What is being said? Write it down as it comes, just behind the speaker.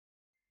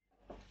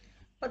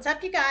What's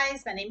up, you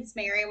guys? My name is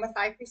Mary. I'm with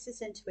High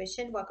Priestess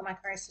Intuition. Welcome, my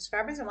current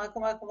subscribers, and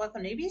welcome,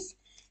 newbies.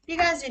 If you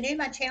guys are new to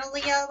my channel,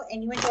 Leo,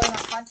 and you enjoy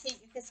my content,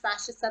 you can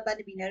smash the sub button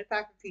to be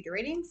notified for future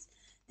readings.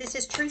 This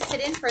is Truth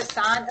Hidden for a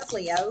sign of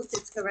Leo.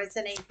 This could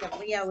resonate with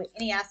Leo in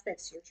any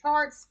aspects of your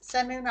charts.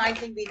 Sun, Moon,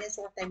 Rising, Venus,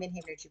 or they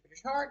inhabit your Jupiter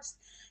charts.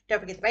 Don't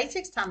forget the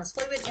basics. Time is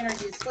fluid.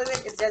 Energy is fluid.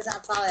 If it doesn't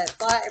apply, let it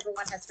apply.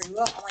 Everyone has free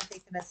will. Only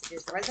take the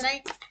messages that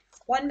resonate.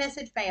 One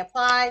message may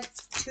apply.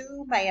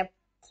 Two may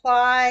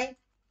apply.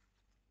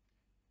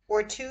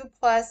 Or two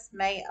plus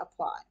may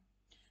apply.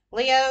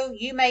 Leo,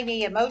 you may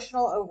be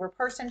emotional over a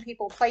person,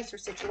 people, place, or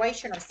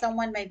situation, or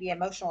someone may be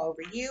emotional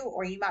over you,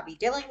 or you might be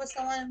dealing with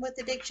someone with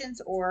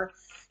addictions, or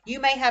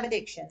you may have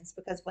addictions,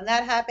 because when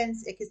that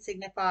happens, it could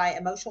signify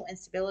emotional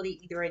instability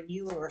either in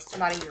you or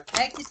somebody you're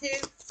connected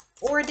to,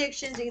 or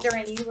addictions either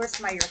in you or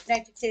somebody you're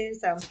connected to.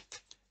 So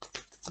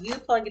you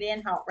plug it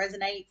in how it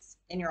resonates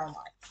in your own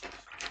life.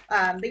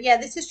 But yeah,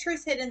 this is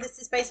Truth Hidden. This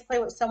is basically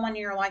what someone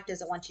in your life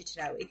doesn't want you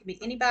to know. It could be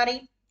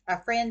anybody,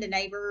 a friend, a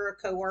neighbor, a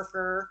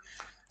coworker,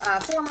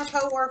 former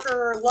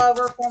coworker,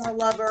 lover, former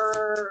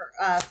lover,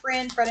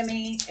 friend,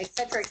 frenemy,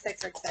 etc.,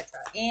 etc., etc.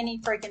 Any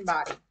freaking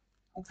body.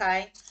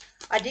 Okay.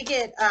 I did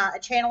get a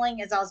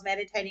channeling as I was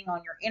meditating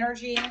on your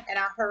energy, and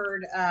I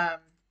heard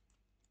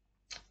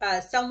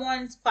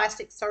someone's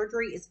plastic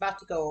surgery is about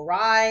to go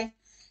awry,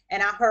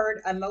 and I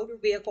heard a motor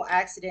vehicle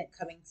accident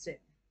coming soon.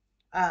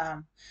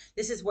 Um,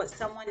 this is what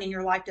someone in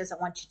your life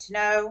doesn't want you to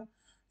know.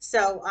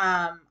 So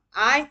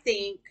I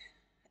think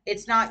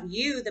it's not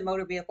you the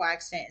motor vehicle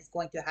accident is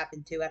going to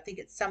happen to. I think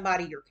it's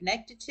somebody you're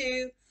connected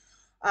to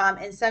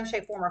in some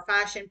shape, form, or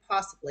fashion,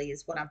 possibly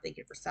is what I'm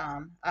thinking for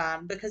some,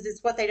 because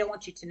it's what they don't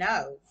want you to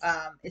know.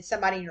 It's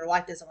somebody in your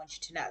life doesn't want you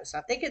to know. So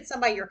I think it's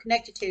somebody you're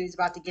connected to who's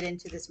about to get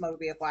into this motor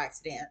vehicle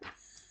accident.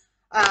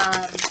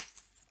 Um,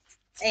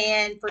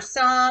 and for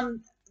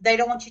some, they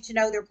don't want you to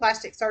know their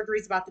plastic surgery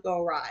is about to go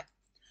awry.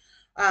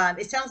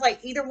 It sounds like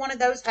either one of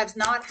those has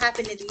not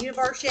happened in the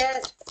universe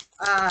yet.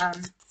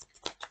 Um,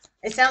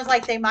 it sounds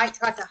like they might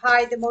try to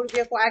hide the motor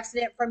vehicle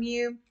accident from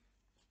you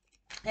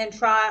and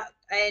try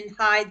and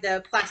hide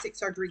the plastic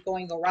surgery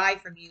going awry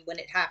from you when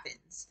it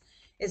happens,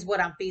 is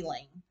what I'm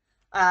feeling.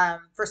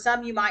 For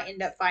some, you might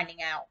end up finding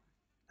out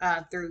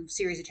through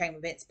series of chain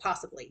events,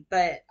 possibly.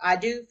 But I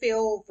do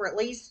feel for at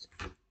least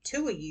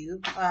two of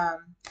you,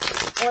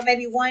 or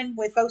maybe one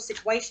with both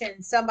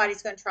situations,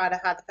 somebody's going to try to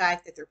hide the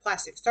fact that their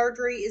plastic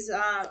surgery is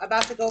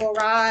about to go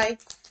awry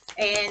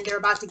and they're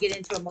about to get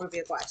into a motor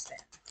vehicle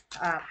accident.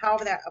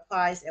 However that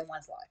applies in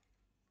one's life.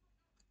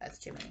 That's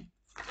too many.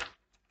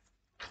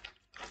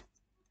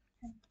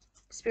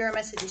 Spirit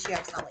messages you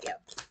have on Leo.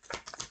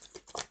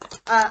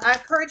 I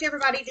encourage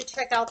everybody to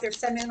check out their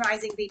Sun, Moon,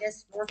 Rising,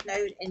 Venus, North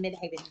Node, and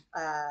Midhaven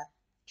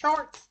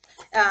charts.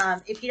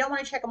 If you don't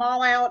want to check them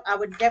all out, I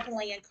would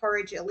definitely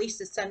encourage at least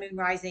the Sun, Moon,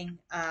 Rising,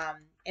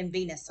 and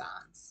Venus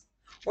signs,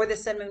 or the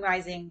Sun, Moon,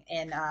 Rising,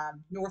 and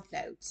North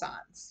Node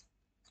signs.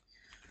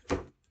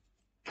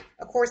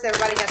 Of course,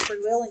 everybody has free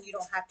will, and you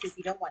don't have to if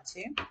you don't want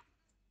to.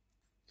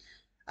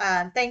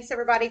 Thanks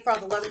everybody for all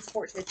the love and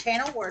support to the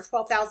channel. We're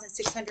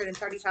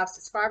 12,635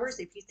 subscribers.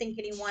 If you think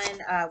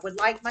anyone would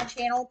like my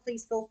channel,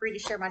 please feel free to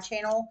share my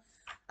channel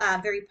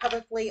very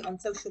publicly on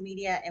social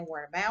media and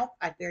word of mouth.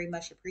 I'd very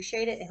much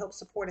appreciate it. It helps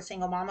support a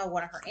single mama,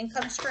 one of her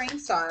income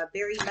streams. So I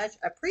very much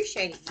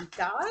appreciate it, you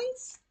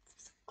guys.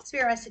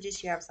 Spirit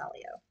messages you have,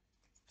 Leo.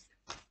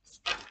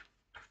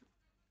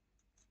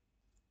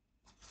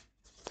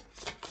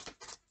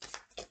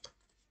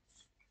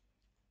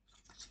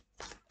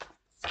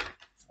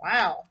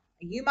 Wow.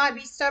 You might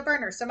be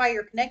stubborn, or somebody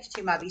you're connected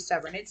to might be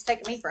stubborn. It's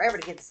taken me forever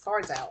to get these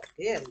cards out.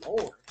 Good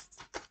Lord.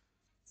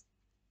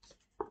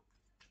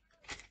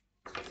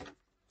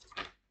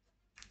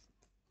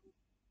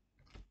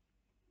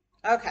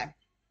 Okay.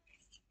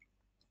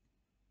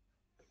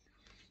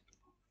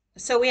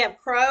 So we have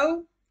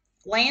Crow,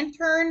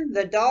 Lantern,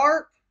 the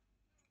Dark,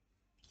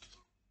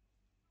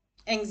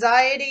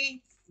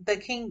 Anxiety, the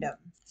Kingdom.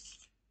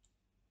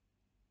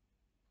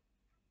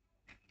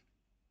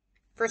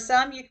 For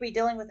some, you could be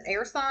dealing with an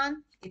air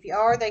sign. If you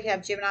are, they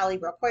have Gemini,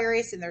 Libra,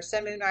 Aquarius, and their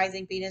Sun, Moon,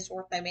 Rising, Venus,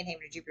 North Node, Midheaven,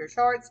 or Jupiter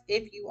charts.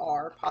 If you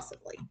are,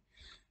 possibly.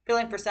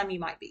 Feeling for some, you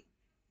might be.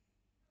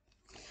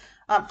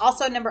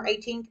 Also, number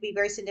 18 could be a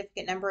very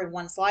significant number in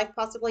one's life,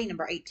 possibly.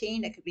 Number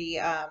 18, it could be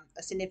a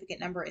significant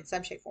number in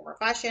some shape, form, or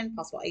fashion,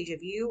 possible age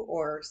of you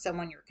or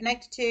someone you're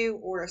connected to,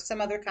 or some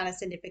other kind of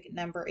significant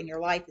number in your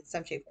life in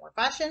some shape, form,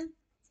 or fashion.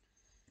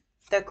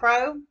 The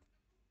Crow.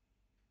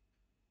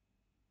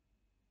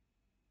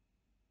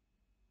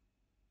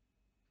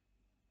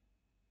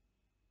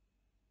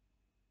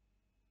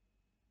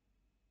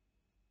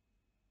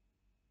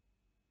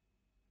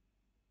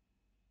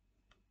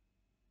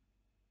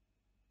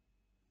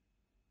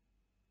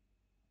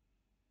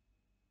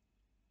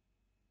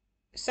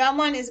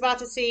 Someone is about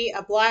to see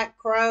a black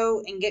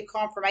crow and get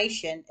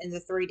confirmation in the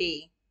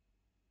 3D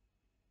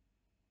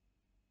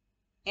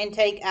and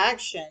take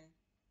action.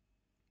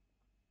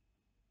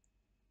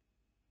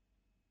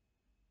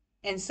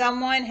 And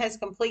someone has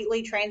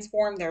completely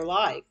transformed their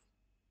life.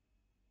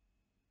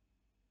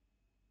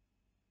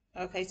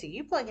 Okay, so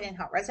you plug it in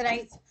how it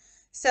resonates.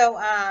 So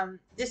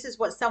this is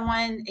what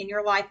someone in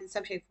your life in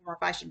some shape, form, or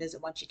fashion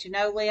doesn't want you to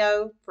know,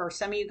 Leo. For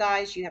some of you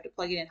guys, you have to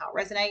plug it in how it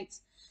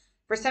resonates.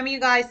 For some of you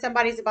guys,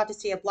 somebody's about to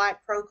see a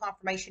Black Crow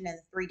confirmation in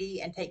the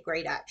 3D and take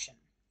great action.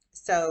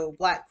 So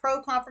Black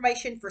Crow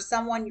confirmation for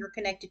someone you're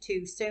connected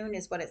to soon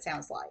is what it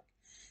sounds like.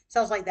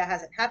 Sounds like that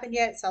hasn't happened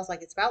yet. Sounds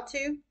like it's about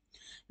to.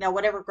 Now,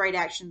 whatever great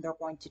action they're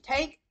going to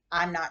take,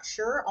 I'm not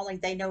sure. Only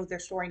they know their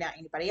story, not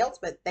anybody else.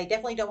 But they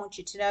definitely don't want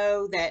you to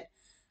know that.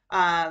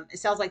 It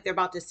sounds like they're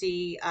about to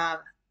see.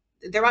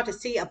 They're about to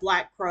see a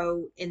Black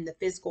Crow in the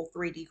physical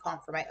 3D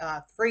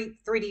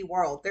 3D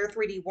world, their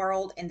 3D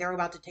world, and they're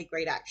about to take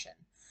great action.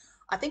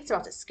 I think it's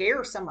about to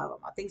scare some of them.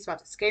 I think it's about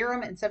to scare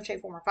them in some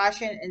shape, form, or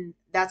fashion, and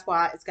that's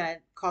why it's going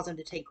to cause them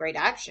to take great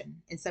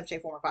action in some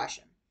shape, form, or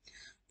fashion.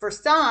 For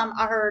some,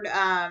 I heard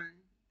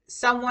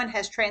someone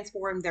has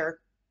transformed their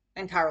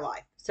entire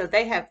life. So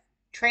they have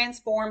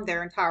transformed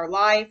their entire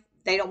life.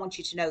 They don't want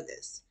you to know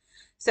this.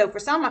 So for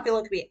some, I feel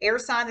it could be an air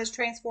sign that's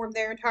transformed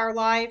their entire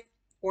life,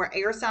 or an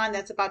air sign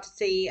that's about to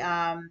see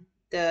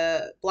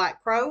the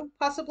Black Crow,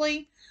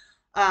 possibly.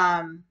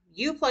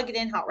 You plug it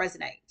in how it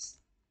resonates.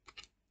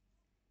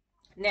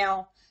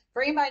 Now,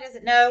 for anybody who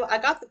doesn't know, I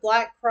got the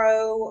Black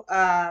Crow.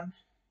 I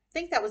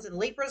think that was in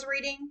Libra's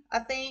reading. I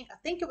think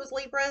it was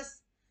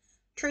Libra's.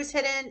 Truce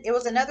Hidden. It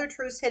was another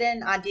Truce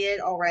Hidden I did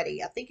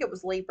already. I think it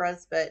was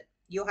Libra's, but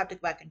you'll have to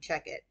go back and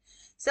check it.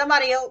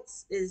 Somebody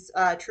else is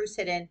Truce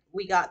Hidden.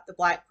 We got the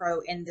Black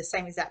Crow in the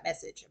same exact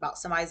message about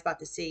somebody's about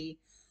to see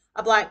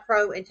a Black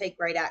Crow and take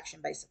great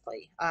action,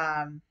 basically.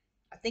 I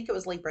think it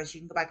was Libra's.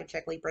 You can go back and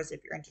check Libra's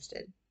if you're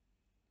interested.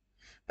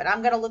 But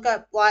I'm going to look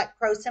up Black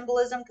Crow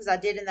symbolism because I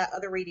did in that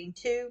other reading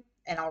too,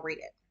 and I'll read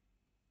it.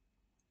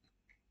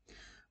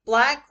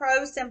 Black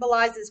Crow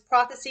symbolizes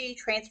prophecy,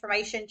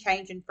 transformation,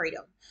 change, and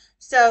freedom.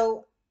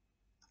 So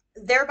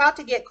they're about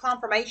to get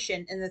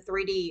confirmation in the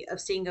 3D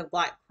of seeing a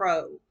Black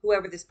Crow,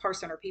 whoever this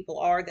person or people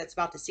are that's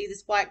about to see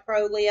this Black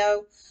Crow,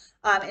 Leo.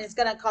 And it's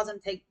going to cause them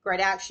to take great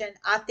action.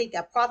 I think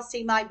a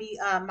prophecy might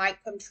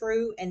come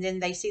true, and then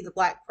they see the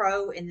Black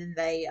Crow, and then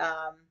they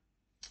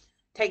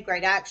take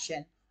great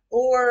action.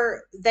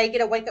 Or they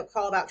get a wake up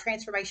call about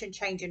transformation,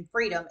 change, and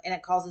freedom, and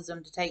it causes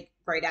them to take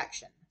great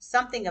action.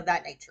 Something of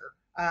that nature.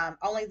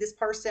 Only this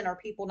person or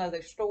people know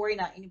their story,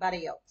 not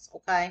anybody else.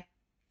 Okay.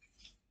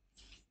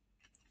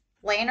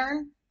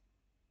 Lantern.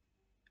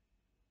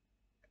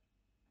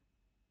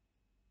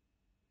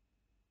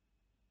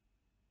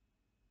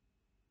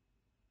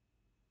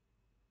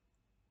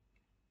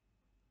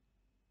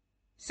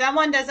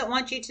 Someone doesn't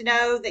want you to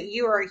know that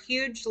you are a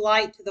huge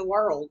light to the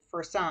world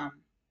for some.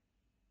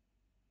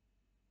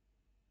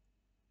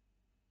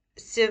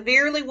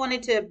 Severely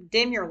wanted to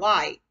dim your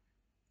light.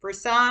 For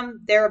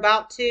some, they're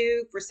about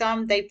to. For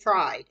some, they've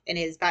tried and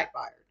it has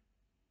backfired.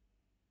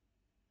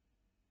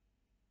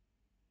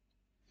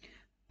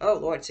 Oh,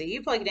 Lord. So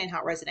you plug it in how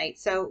it resonates.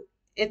 So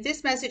if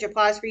this message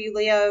applies for you,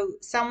 Leo,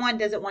 someone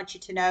doesn't want you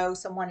to know,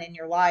 someone in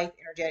your life,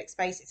 energetic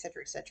space,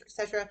 etc., etc.,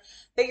 etc.,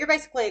 that you're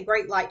basically a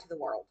great light to the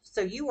world.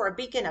 So you are a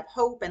beacon of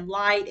hope and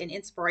light and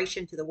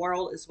inspiration to the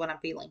world is what I'm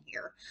feeling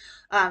here.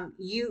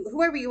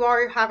 Whoever you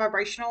are, high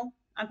vibrational.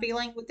 I'm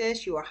feeling with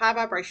this. You are high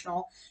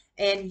vibrational,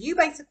 and you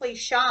basically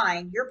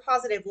shine your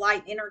positive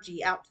light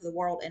energy out to the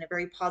world in a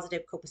very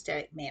positive,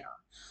 copacetic manner.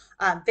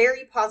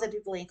 Very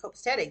positively and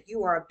copacetic.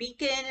 You are a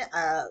beacon.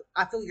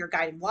 I feel your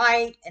guiding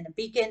light and a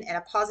beacon and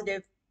a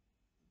positive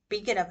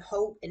beacon of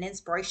hope and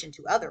inspiration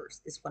to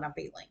others is what I'm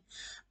feeling.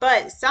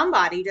 But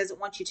somebody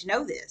doesn't want you to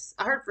know this.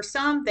 I heard for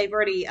some they've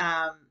already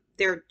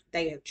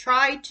they have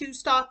tried to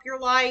stop your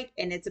light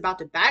and it's about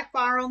to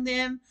backfire on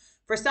them.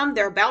 For some,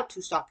 they're about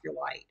to stop your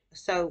light.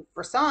 So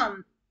for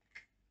some,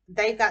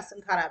 they've got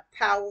some kind of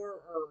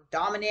power or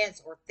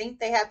dominance or think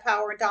they have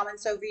power and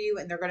dominance over you,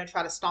 and they're going to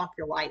try to stomp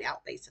your light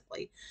out,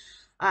 basically.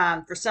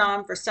 For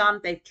some,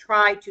 they've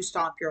tried to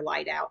stomp your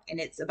light out, and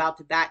it's about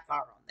to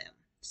backfire on them.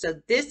 So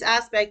this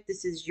aspect,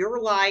 this is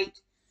your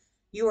light.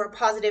 You are a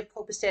positive,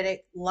 copacetic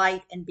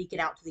light and beacon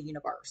out to the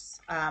universe.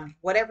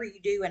 Whatever you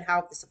do and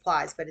how this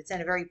applies, but it's in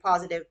a very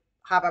positive,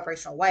 high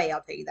vibrational way.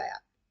 I'll tell you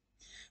that.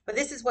 But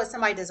this is what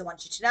somebody doesn't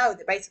want you to know,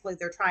 that basically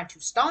they're trying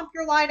to stomp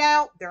your light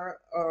out, they're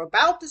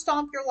about to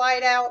stomp your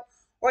light out,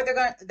 or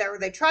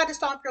they tried to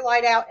stomp your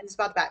light out and it's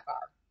about to backfire.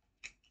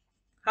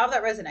 How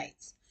that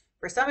resonates.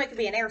 For some, it could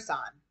be an air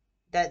sign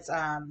that's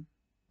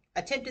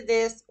attempted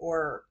this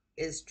or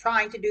is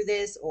trying to do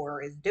this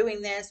or is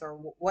doing this or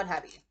what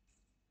have you.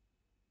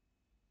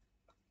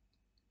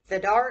 The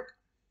dark.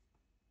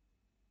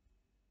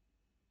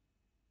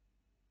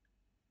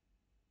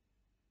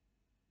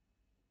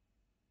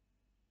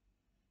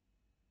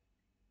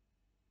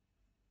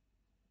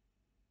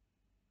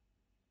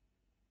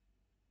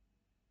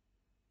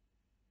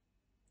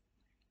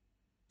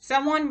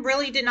 Someone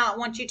really did not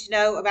want you to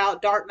know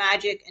about dark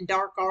magic and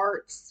dark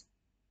arts.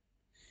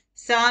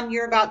 Some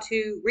you're about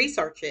to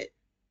research it.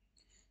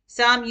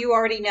 Some you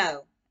already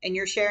know and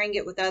you're sharing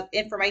it with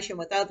information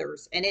with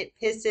others, and it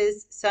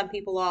pisses some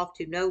people off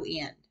to no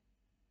end.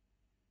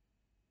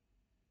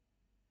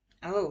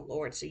 Oh,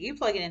 Lord. So you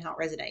plug it in how it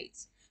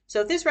resonates. So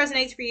if this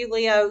resonates for you,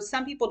 Leo,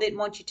 some people didn't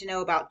want you to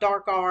know about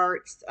dark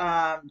arts,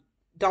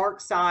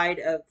 dark side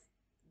of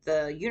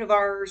the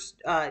universe,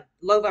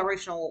 low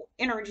vibrational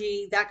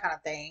energy, that kind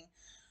of thing.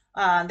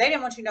 They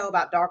didn't want you to know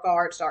about dark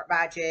arts, dark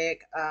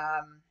magic,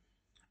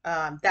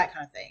 that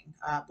kind of thing,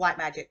 black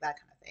magic, that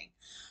kind of thing.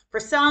 For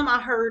some, I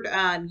heard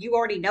you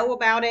already know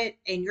about it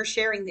and you're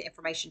sharing the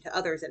information to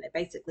others, and it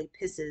basically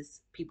pisses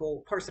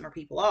person or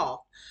people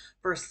off.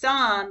 For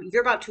some,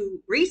 you're about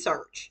to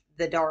research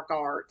the dark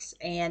arts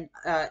and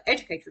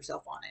educate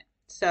yourself on it.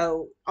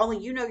 So only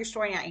you know your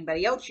story, not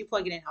anybody else. You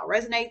plug it in how it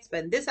resonates.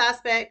 But in this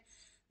aspect,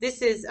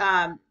 this is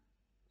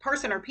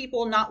person or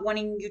people not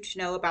wanting you to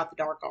know about the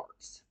dark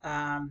arts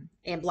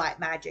and black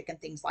magic and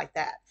things like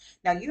that.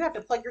 Now you have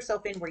to plug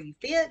yourself in where you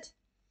fit.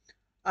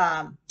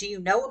 Do you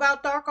know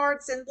about dark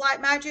arts and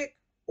black magic,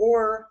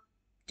 or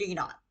do you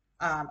not?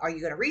 Are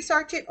you going to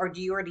research it, or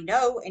do you already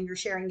know and you're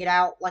sharing it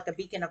out like a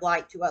beacon of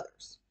light to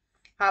others?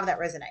 However that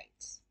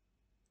resonates.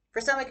 For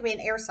some, it can be an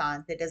air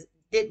sign that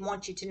didn't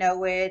want you to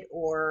know it,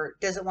 or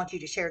doesn't want you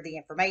to share the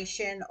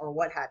information, or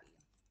what have you.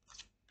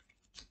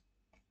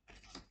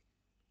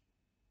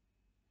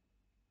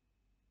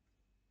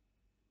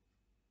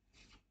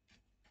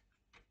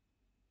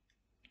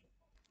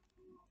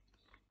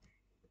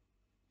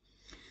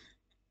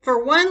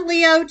 For one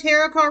Leo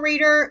tarot card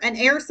reader, an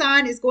air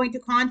sign is going to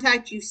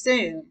contact you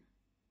soon,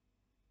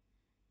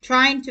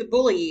 trying to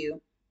bully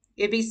you.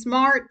 It'd be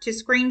smart to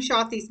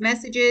screenshot these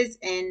messages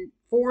and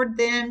forward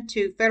them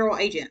to federal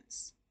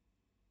agents.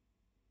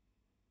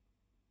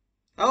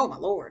 Oh my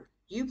lord.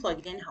 You plug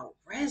it in how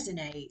it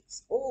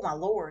resonates. Oh my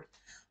lord.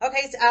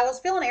 Okay, so I was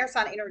feeling air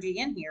sign energy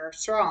in here,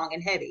 strong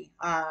and heavy.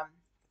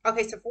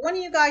 Okay, so for one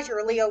of you guys, you're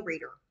a Leo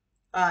reader.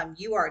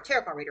 You are a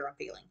tarot card reader, I'm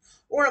feeling.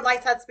 Or a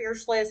light side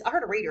spiritualist. I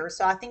heard a reader,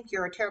 so I think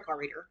you're a tarot card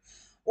reader.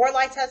 Or a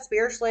light side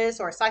spiritualist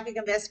or a psychic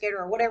investigator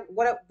or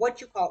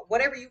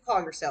whatever you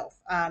call yourself.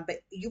 But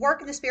you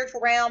work in the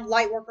spiritual realm,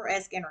 light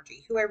worker-esque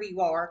energy, whoever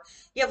you are.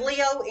 You have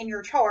Leo in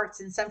your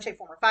charts in some shape,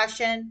 form, or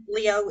fashion.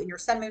 Leo in your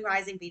sun, moon,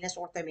 rising, Venus,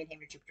 Ortho, Moon,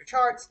 Hammer, Jupiter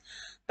charts.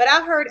 But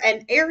I heard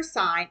an air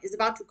sign is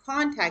about to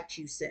contact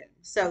you soon.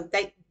 So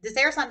this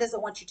air sign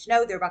doesn't want you to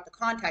know they're about to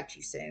contact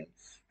you soon.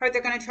 Heard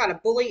they're going to try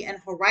to bully and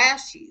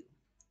harass you.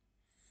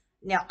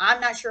 Now, I'm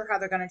not sure how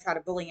they're going to try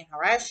to bully and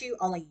harass you.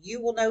 Only you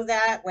will know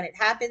that when it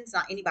happens,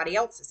 not anybody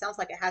else. It sounds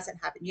like it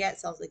hasn't happened yet. It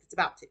sounds like it's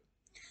about to.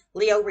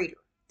 Leo reader,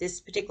 this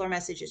particular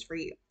message is for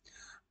you.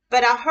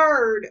 But I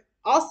heard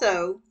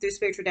also through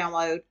spiritual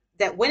download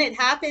that when it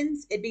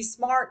happens, it'd be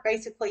smart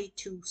basically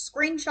to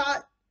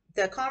screenshot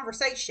the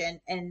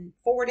conversation and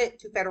forward it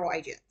to federal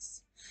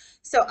agents.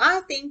 So I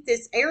think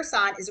this air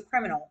sign is a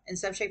criminal in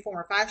some shape, form,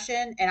 or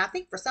fashion. And I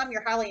think for some,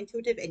 you're highly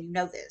intuitive and you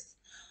know this.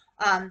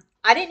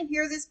 I didn't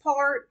hear this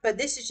part, but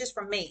this is just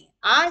from me.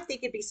 I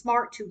think it'd be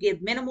smart to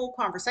give minimal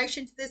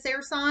conversation to this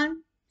air sign.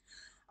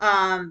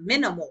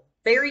 Minimal,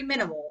 very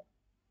minimal.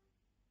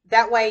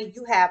 That way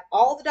you have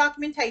all the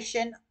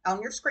documentation on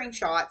your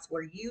screenshots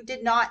where you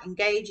did not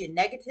engage in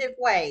negative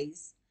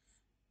ways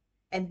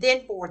and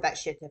then forward that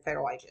shit to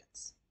federal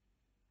agents.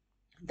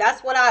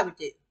 That's what I would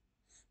do.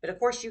 But of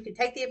course, you can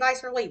take the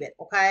advice or leave it,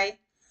 okay?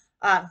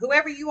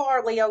 Whoever you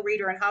are, Leo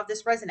reader, and how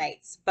this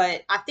resonates,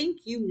 but I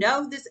think you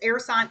know this air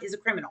sign is a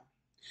criminal,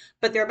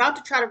 but they're about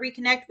to try to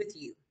reconnect with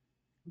you,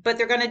 but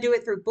they're going to do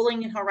it through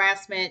bullying and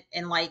harassment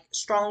and like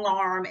strong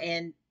arm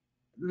and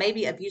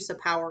maybe abuse of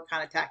power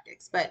kind of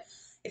tactics. But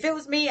if it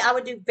was me, I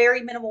would do very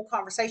minimal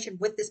conversation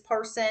with this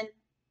person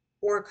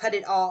or cut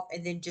it off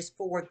and then just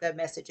forward the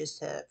messages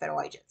to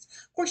federal agents.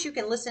 Of course, you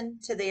can listen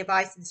to the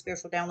advice and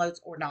spiritual downloads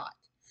or not.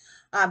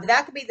 But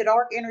that could be the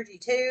dark energy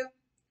too.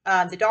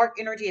 The dark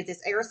energy of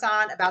this air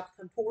sign about to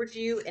come towards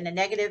you in a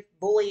negative,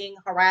 bullying,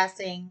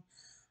 harassing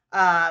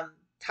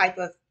type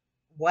of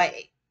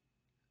way.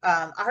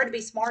 I heard to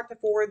be smart to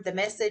forward the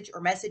message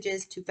or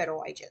messages to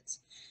federal agents.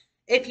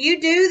 If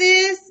you do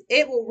this,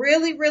 it will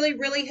really, really,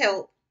 really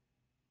help.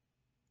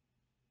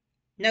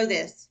 Know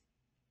this.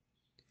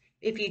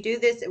 If you do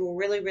this, it will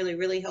really, really,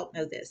 really help.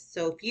 Know this.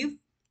 So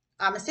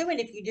I'm assuming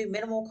if you do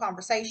minimal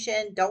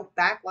conversation, don't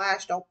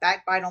backlash, don't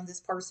backbite on this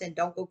person,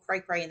 don't go cray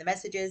cray in the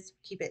messages,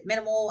 keep it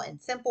minimal and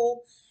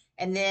simple,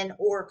 and then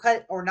or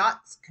cut or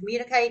not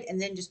communicate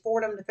and then just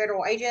forward them to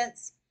federal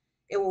agents,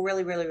 it will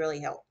really, really,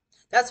 really help.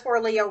 That's for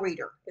a Leo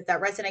reader. If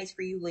that resonates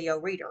for you, Leo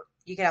reader.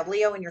 You can have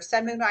Leo in your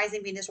sun, moon,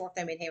 rising, Venus,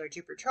 Ortho, Moon, Hammer,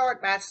 Jupiter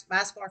chart,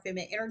 masculine or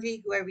feminine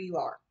energy, whoever you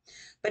are.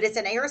 But it's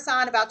an air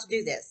sign about to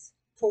do this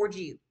towards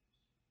you.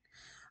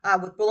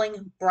 With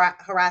bullying,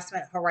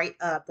 harassment,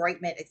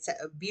 beratement,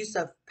 abuse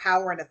of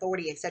power and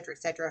authority,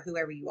 etc.,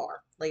 whoever you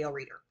are, Leo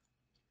reader.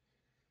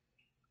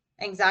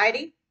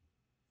 Anxiety.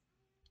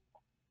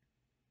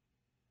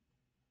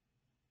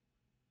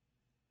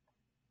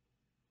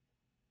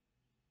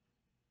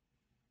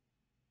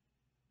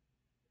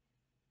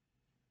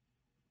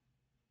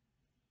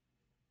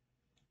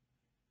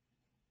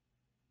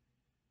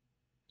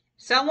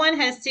 Someone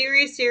has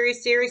serious,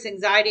 serious, serious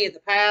anxiety of the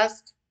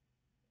past.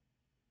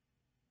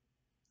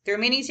 There are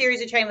many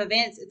series of chain of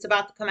events. It's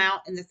about to come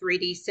out in the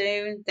 3D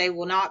soon. They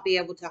will not be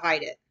able to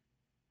hide it.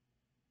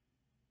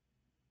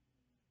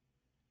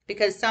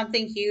 because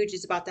something huge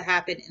is about to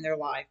happen in their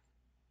life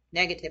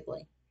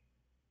negatively.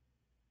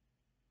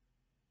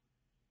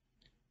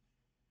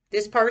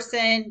 This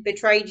person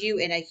betrayed you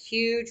in a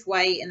huge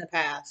way in the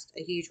past,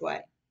 a huge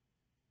way.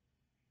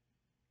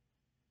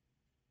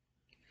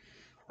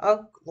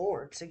 Oh,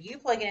 Lord. So you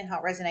plug it in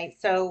how it resonates.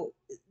 So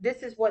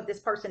this is what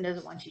this person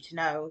doesn't want you to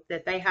know,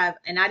 that they have,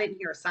 and I didn't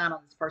hear a sign on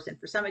this person.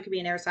 For some, it could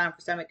be an air sign.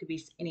 For some, it could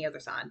be any other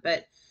sign.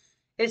 But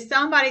it's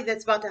somebody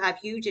that's about to have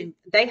huge, and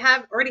they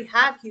have already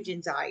have huge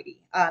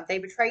anxiety. They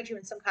betrayed you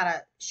in some kind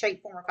of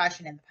shape, form, or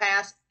fashion in the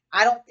past.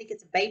 I don't think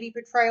it's a baby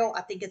betrayal.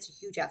 I think it's a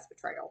huge ass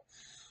betrayal,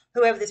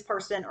 whoever this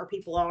person or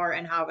people are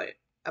and how it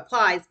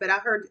applies. But I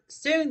heard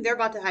soon they're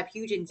about to have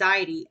huge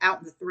anxiety out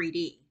in the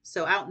 3D.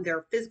 So out in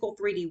their physical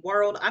 3D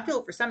world. I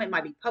feel for some it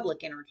might be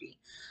public energy.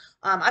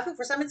 I feel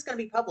for some it's going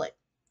to be public.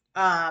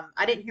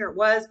 I didn't hear it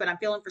was, but I'm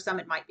feeling for some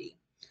it might be.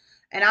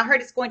 And I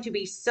heard it's going to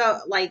be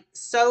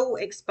so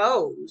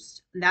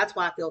exposed. And that's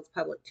why I feel it's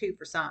public too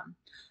for some.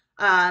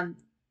 Um,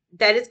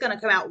 that it's going to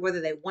come out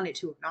whether they want it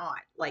to or not.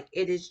 Like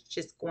it is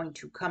just going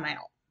to come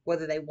out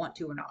whether they want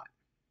to or not,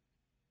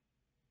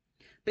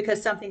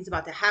 because something's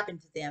about to happen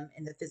to them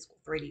in the physical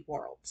 3D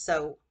world.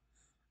 So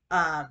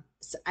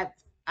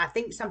I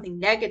think something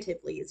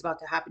negatively is about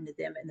to happen to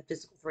them in the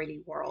physical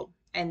 3D world.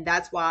 And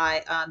that's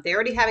why they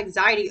already have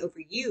anxiety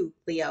over you,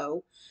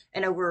 Leo,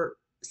 and over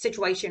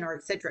situation or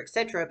et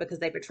cetera, because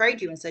they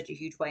betrayed you in such a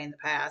huge way in the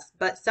past.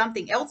 But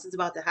something else is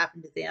about to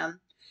happen to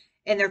them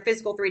in their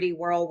physical 3D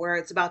world where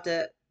it's about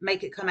to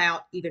make it come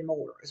out even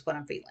more, is what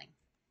I'm feeling.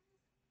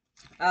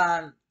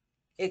 Um,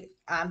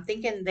 I'm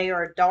thinking they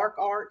are dark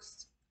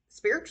arts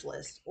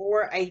spiritualists,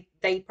 or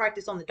they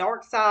practice on the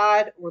dark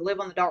side or live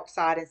on the dark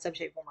side in some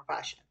shape, form, or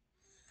fashion.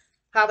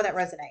 However that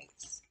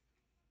resonates.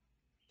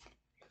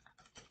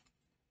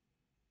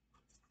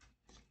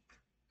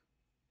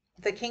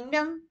 The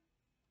kingdom.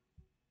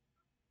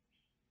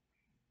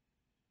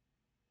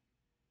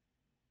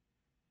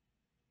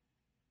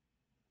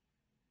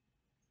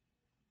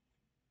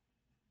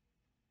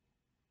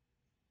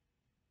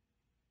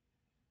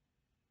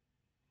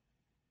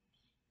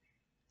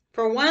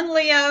 For one,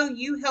 Leo,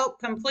 you help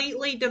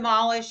completely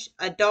demolish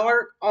a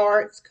dark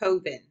arts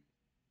coven.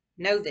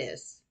 Know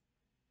this.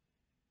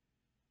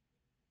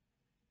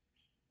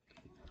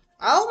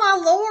 Oh my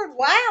Lord.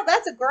 Wow,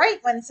 that's a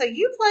great one. So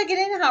you plug it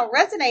in how it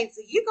resonates.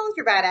 You go with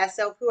your badass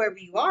self, whoever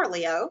you are,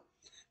 Leo.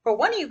 For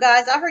one of you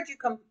guys, I heard you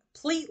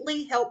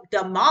completely help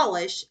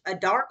demolish a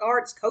dark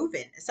arts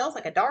coven. It sounds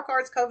like a dark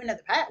arts coven of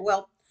the past.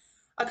 Well,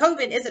 a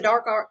coven is a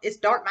dark art, it's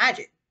dark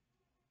magic,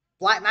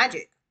 black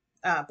magic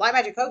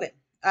coven.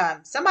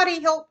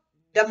 Somebody helped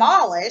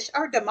demolish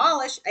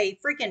a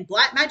freaking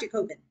black magic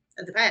coven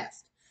of the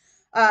past.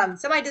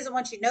 Somebody doesn't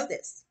want you to know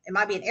this. It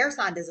might be an air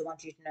sign doesn't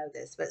want you to know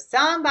this, but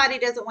somebody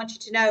doesn't want you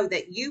to know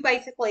that you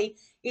basically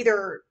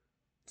either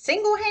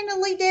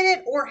single-handedly did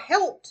it or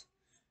helped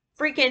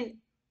freaking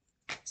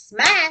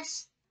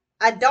smash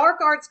a dark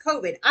arts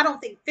coven. I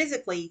don't think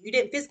physically, you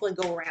didn't physically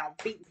go around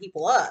beating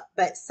people up,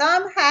 but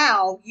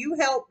somehow you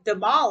helped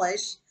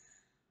demolish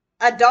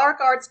a dark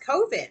arts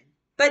coven.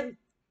 But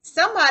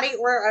somebody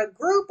or a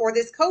group or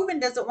this coven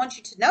doesn't want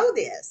you to know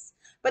this.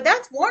 But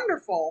that's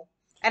wonderful.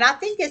 And I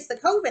think it's the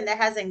coven that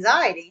has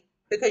anxiety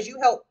because you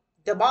help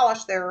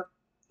demolish their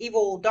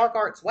evil dark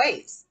arts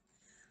ways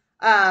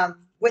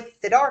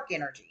with the dark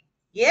energy.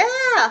 Yeah,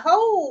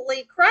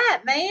 holy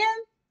crap, man.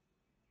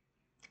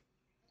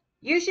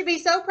 You should be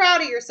so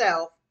proud of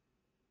yourself.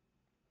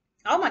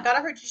 Oh my God,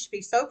 I heard you should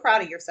be so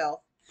proud of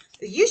yourself.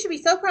 You should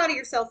be so proud of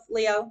yourself,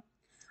 Leo.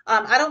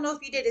 I don't know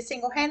if you did it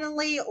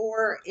single-handedly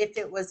or if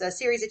it was a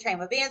series of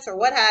chain events or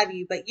what have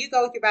you, but you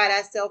go with your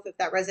badass self if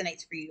that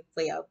resonates for you,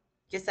 Leo.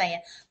 Just saying.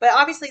 But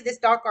obviously, this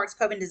Dark Arts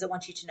Coven doesn't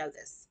want you to know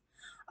this.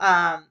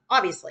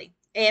 Obviously.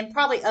 And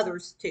probably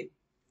others too.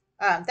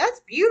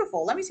 That's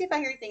beautiful. Let me see if I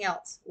hear anything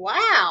else.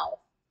 Wow.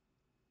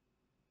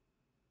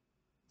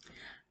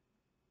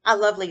 I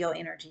love Leo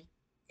energy.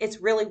 It's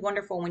really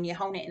wonderful when you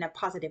hone it in a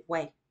positive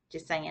way.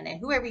 Just saying. And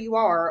whoever you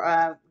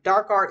are,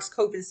 Dark Arts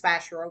Coven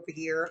Smasher over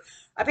here,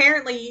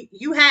 apparently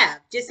you have.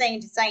 Just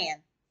saying, just saying.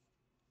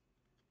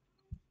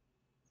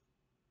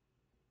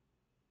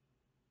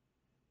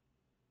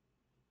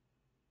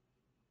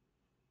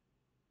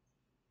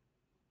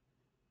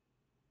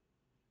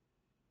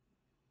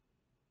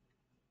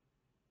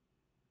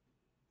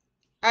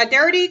 A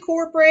dirty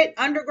corporate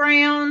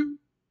underground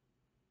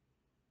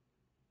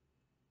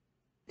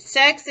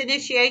sex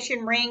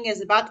initiation ring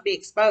is about to be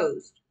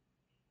exposed.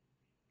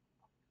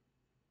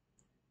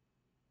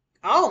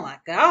 Oh my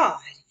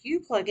God. You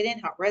plug it in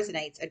how it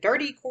resonates. A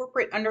dirty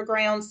corporate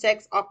underground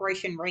sex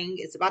operation ring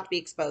is about to be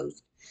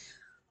exposed.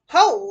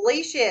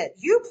 Holy shit.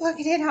 You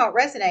plug it in how it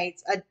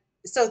resonates.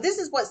 So this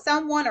is what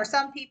someone or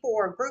some people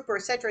or a group or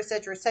et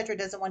cetera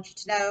doesn't want you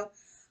to know.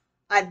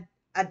 A,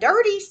 a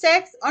dirty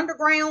sex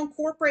underground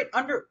corporate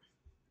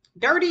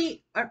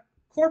dirty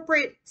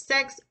corporate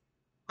sex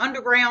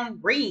underground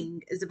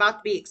ring is about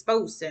to be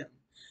exposed soon.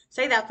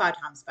 Say that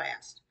 5 times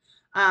fast.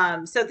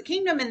 So the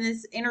kingdom in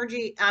this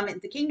energy,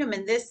 the kingdom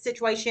in this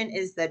situation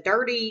is the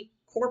dirty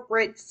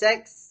corporate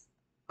sex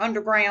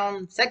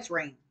underground sex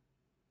ring.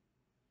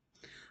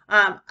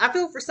 I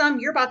feel for some,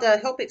 you're about to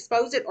help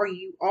expose it, or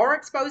you are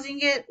exposing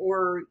it,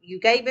 or you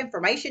gave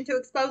information to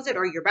expose it,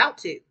 or you're about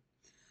to.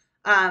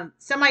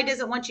 Somebody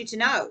doesn't want you to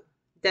know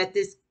that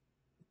this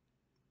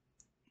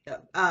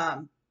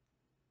um,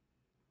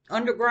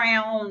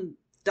 underground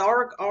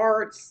dark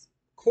arts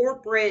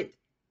corporate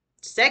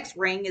sex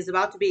ring is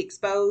about to be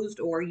exposed,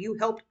 or you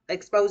helped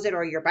expose it,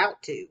 or you're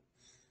about to.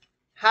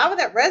 How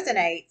that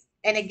resonates,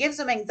 and it gives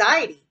them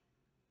anxiety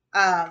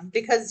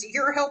because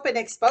you're helping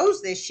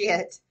expose this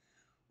shit.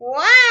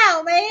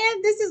 Wow,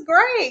 man, this is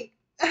great.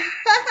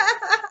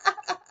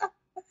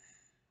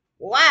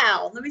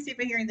 Wow. Let me see if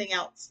I hear anything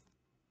else.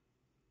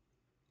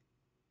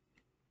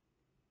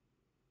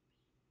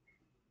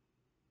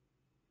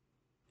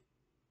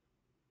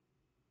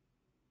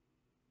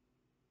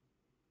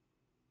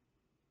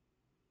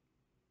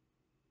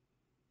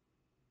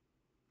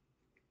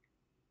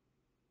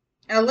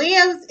 Now,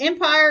 Leo's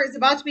empire is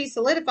about to be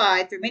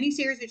solidified through many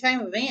series of chain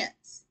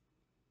events.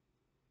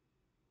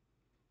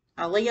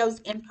 Leo's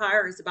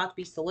empire is about to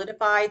be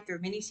solidified through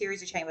many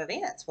series of chain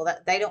events. Well,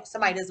 that they don't.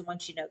 Somebody doesn't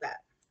want you to know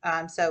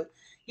that. So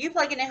you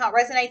plugging in how it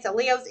resonates. A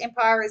Leo's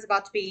empire is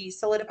about to be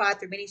solidified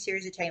through many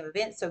series of chain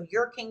events. So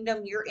your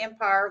kingdom, your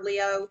empire,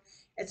 Leo,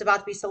 it's about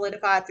to be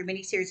solidified through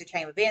many series of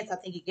chain events. I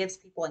think it gives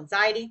people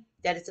anxiety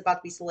that it's about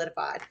to be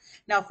solidified.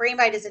 Now, for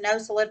anybody who doesn't know,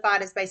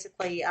 solidified is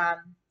basically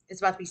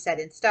it's about to be set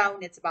in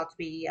stone. It's about to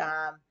be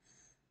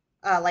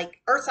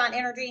like earth sign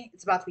energy.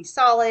 It's about to be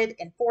solid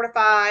and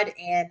fortified,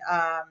 and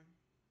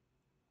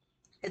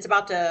it's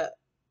about to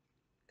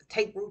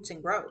take roots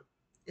and grow.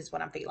 Is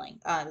what I'm feeling.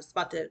 It's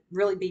about to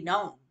really be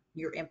known.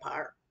 Your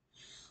empire,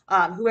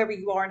 whoever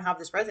you are, and how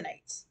this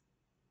resonates,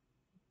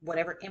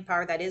 whatever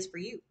empire that is for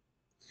you.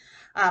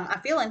 I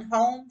feel in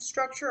home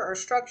structure or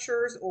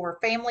structures or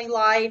family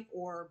life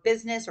or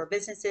business or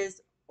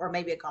businesses or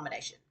maybe a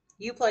combination.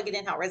 You plug it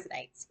in how it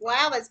resonates.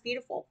 Wow, that's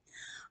beautiful.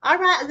 All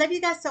right, I love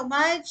you guys so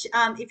much.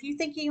 If you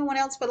think anyone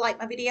else would like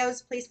my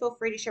videos, please feel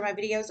free to share my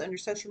videos on your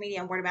social media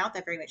and word of mouth.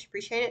 I very much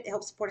appreciate it. It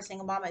helps support a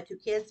single mom of 2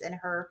 kids and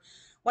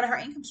one of her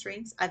income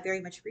streams. I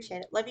very much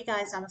appreciate it. Love you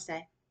guys.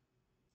 Namaste.